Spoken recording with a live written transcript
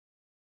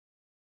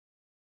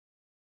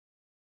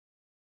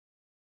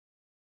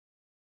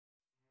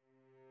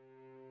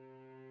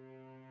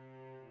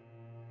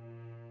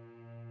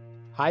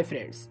Hi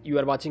friends, you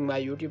are watching my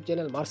YouTube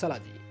channel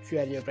Marsology.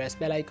 Share your press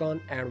bell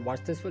icon and watch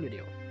this full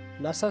video.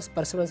 NASA's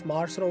Perseverance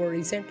Mars Rover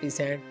recently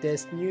sent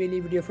this newly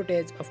video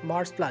footage of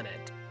Mars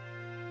planet.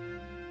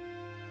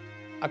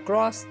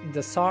 Across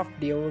the soft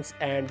dunes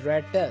and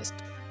red dust,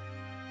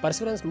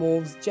 Perseverance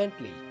moves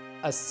gently,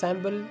 a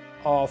symbol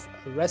of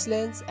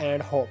resilience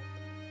and hope.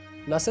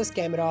 NASA's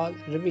camera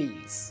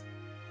reveals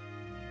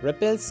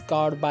ripples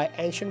carved by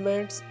ancient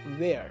winds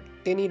where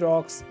tiny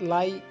rocks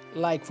lie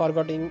like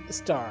forgotten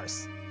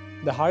stars.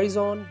 The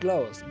horizon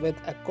glows with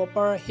a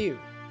copper hue,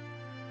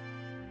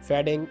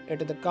 fading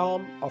into the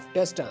calm of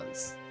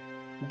distance.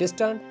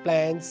 Distant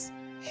plains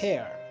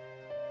here.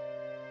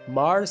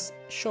 Mars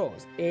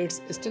shows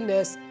its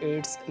stillness,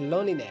 its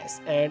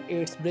loneliness, and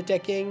its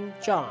breathtaking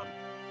charm.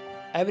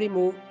 Every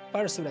move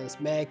Perseverance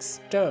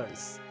makes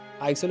turns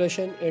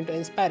isolation into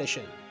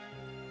inspiration,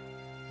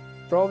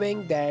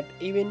 proving that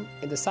even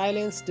in the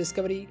silence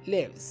discovery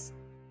lives.